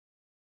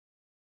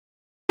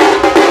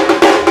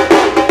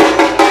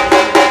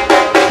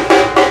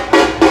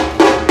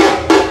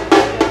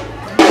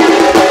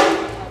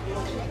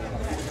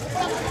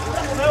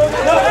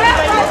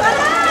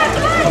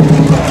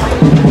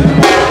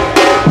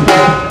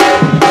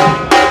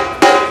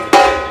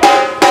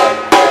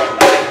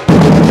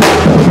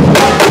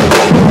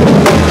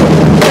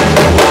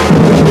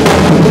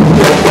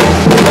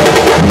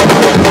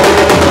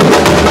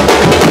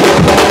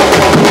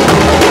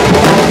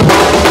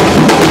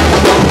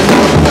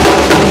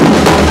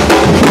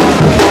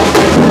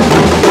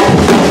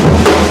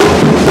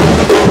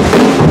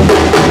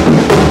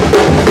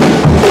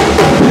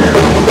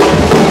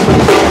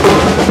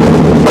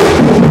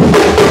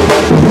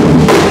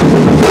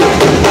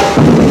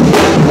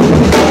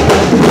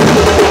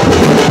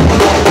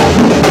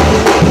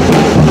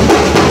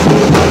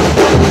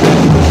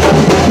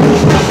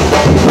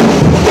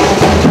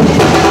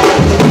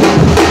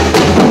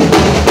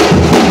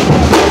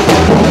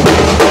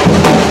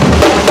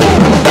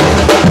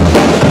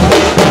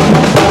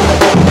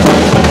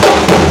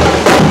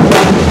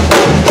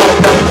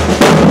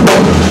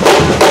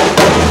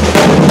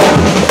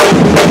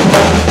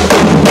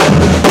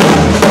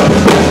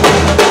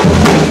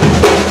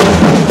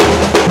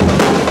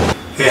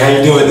Hey, how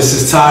you doing? This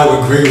is Ty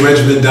with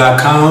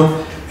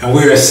greenregimen.com, and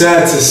we are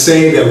sad to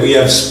say that we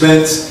have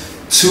spent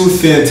 2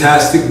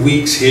 fantastic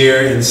weeks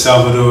here in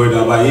Salvador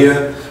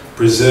Bahia,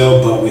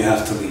 Brazil, but we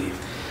have to leave.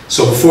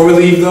 So before we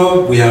leave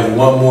though, we have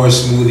one more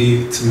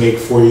smoothie to make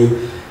for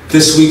you.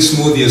 This week's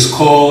smoothie is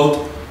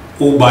called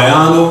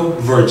Baiano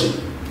Verde.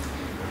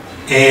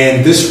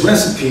 And this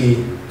recipe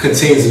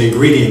contains an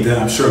ingredient that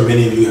I'm sure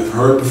many of you have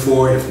heard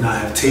before, if not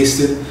have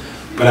tasted.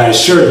 But I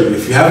assure you,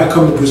 if you haven't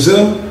come to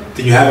Brazil,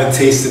 then you haven't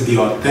tasted the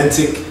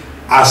authentic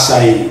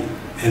acai.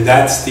 And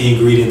that's the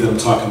ingredient that I'm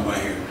talking about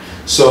here.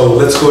 So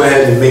let's go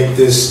ahead and make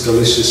this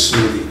delicious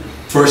smoothie.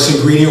 First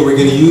ingredient we're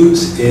going to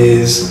use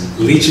is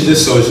leche de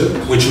soja,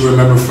 which you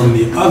remember from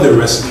the other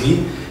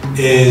recipe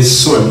is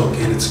soy milk,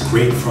 and it's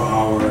great for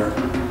our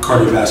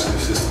cardiovascular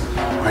system.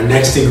 Our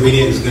next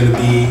ingredient is going to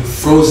be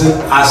frozen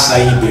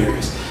acai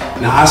berries.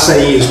 Now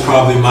acai is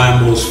probably my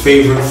most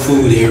favorite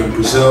food here in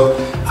Brazil.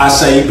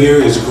 Acai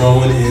berry is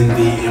grown in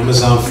the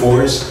Amazon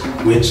forest,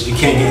 which you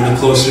can't get any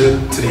closer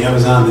to the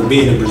Amazon than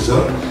being in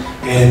Brazil.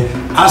 And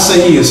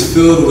acai is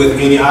filled with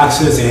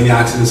antioxidants, and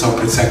antioxidants help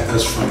protect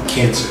us from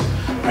cancer.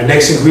 Our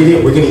next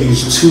ingredient, we're going to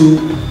use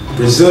 2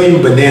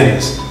 Brazilian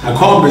bananas. I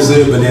call them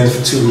Brazilian bananas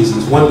for 2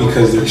 reasons. One,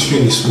 because they're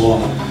extremely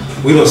small.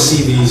 We don't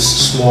see these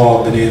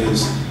small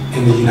bananas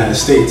in the United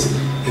States.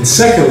 And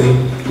secondly,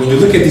 when you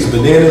look at these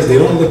bananas, they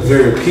don't look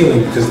very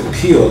appealing because the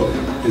peel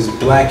is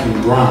black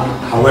and brown.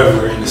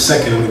 However, in a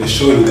second, I'm going to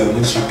show you that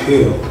once you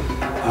peel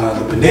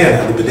the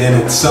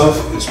banana itself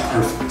is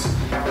perfect.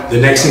 The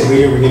next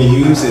ingredient we're going to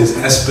use is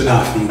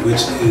espinafre,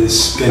 which is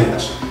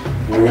spinach.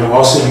 We're going to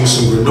also use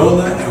some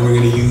granola, and we're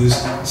going to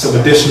use some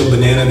additional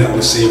banana that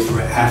we'll save for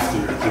after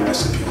the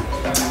recipe.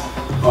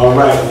 All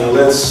right, now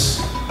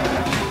let's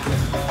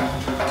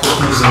put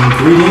these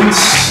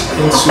ingredients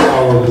into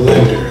our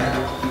blender.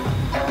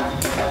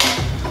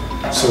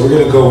 So we're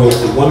going to go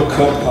with 1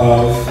 cup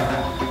of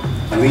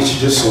leche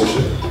de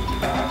soja.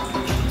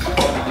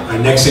 Our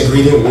next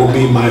ingredient will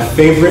be my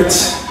favorite,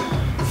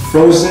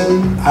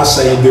 frozen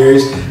acai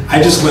berries.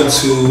 I just went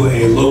to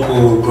a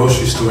local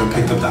grocery store and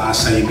picked up the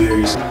acai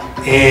berries,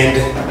 and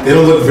they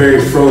don't look very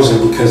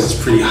frozen because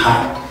it's pretty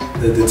hot.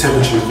 The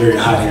temperature is very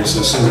hot here, so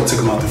as soon as I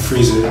took them out the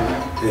freezer,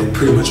 it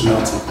pretty much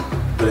melted,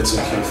 but it's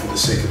okay for the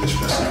sake of this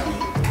recipe.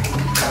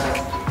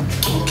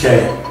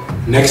 Okay,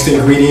 next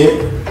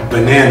ingredient,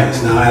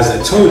 bananas. Now, as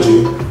I told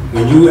you,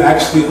 when you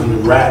actually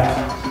unwrap,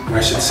 or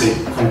I should say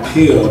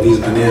unpeel these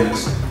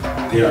bananas,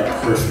 they are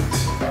perfect,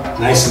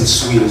 nice and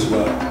sweet as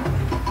well.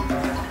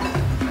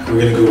 We're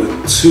going to go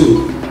with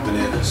 2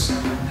 bananas.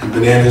 And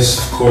bananas,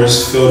 of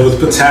course, filled with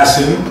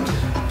potassium.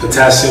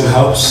 Potassium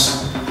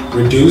helps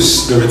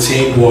reduce the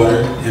retained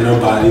water in our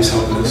bodies,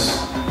 helping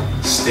us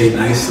stay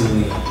nice and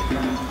lean.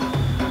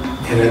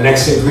 And our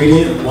next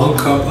ingredient, 1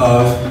 cup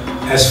of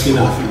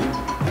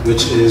espinafre,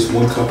 which is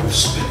 1 cup of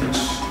spinach.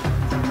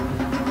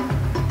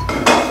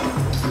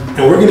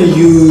 And we're going to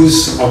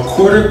use a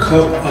 1/4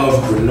 cup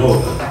of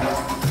granola.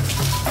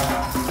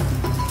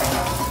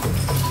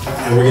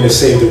 And we're going to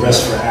save the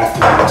rest for after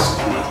the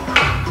recipe.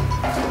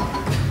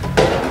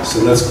 So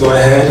let's go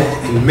ahead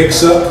and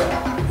mix up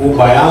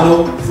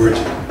Baiano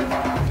Verde.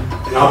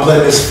 And I'll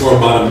blend this for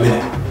about a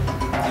minute.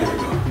 Here we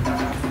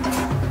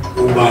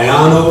go.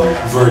 Baiano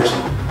Verde.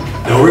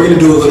 Now we're going to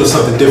do a little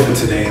something different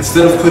today.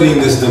 Instead of putting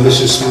this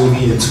delicious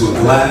smoothie into a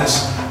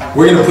glass,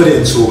 we're going to put it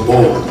into a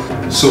bowl.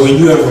 So when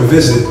you ever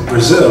visit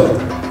Brazil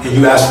and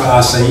you ask for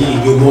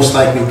acai, you'll most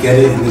likely get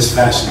it in this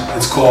fashion.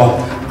 It's called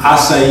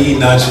Acai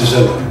na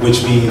tigela,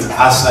 which means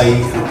acai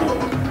in a bowl.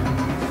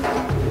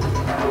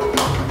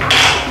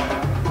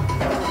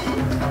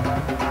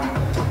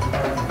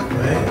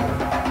 Right?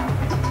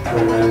 Go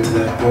right into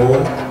that bowl.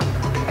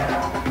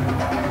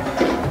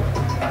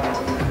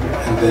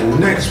 And then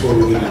next what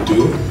we're going to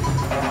do is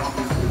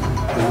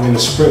we're going to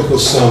sprinkle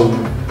some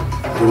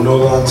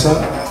granola on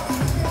top.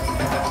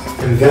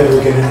 And then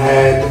we're going to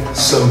add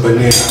some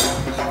banana.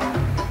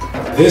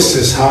 This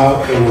is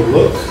how it will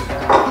look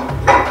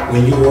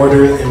when you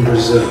order it in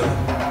Brazil.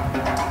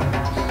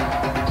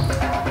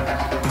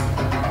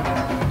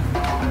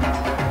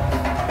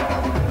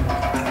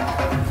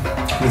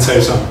 Let me tell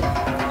you something.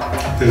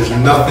 There's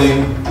nothing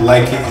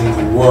like it in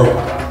the world.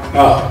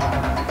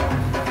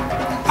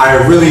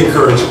 I really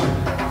encourage you.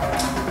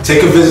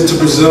 Take a visit to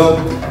Brazil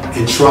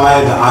and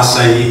try the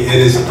acai. It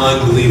is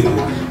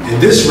unbelievable. In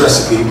this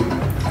recipe,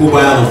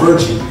 Baiano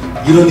Verde,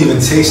 you don't even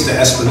taste the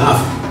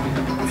espinafre.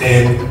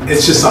 And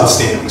it's just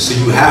outstanding. So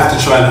you have to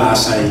try the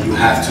acai, you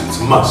have to, it's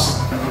a must.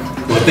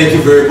 Well, thank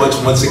you very much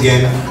once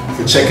again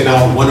for checking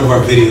out one of our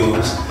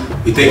videos.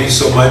 We thank you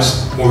so much.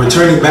 We're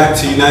returning back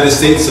to the United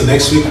States, so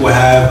next week we'll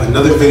have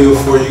another video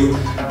for you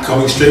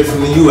coming straight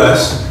from the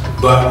US,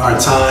 but our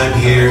time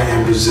here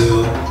in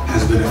Brazil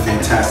has been a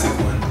fantastic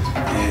one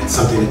and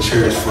something to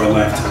cherish for a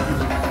lifetime.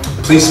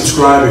 Please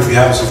subscribe if you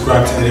haven't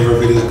subscribed to any of our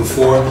videos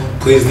before.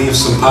 Please leave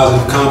some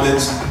positive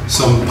comments,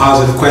 some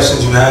positive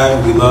questions you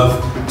have. We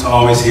love to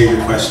always hear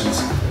your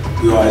questions.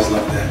 We always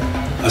love that.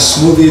 A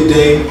smoothie a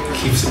day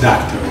keeps the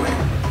doctor away.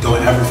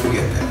 Don't ever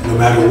forget that. No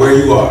matter where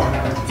you are,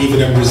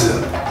 even in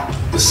Brazil,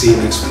 the see you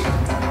next week.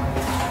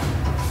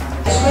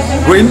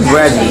 Green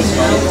Regimen.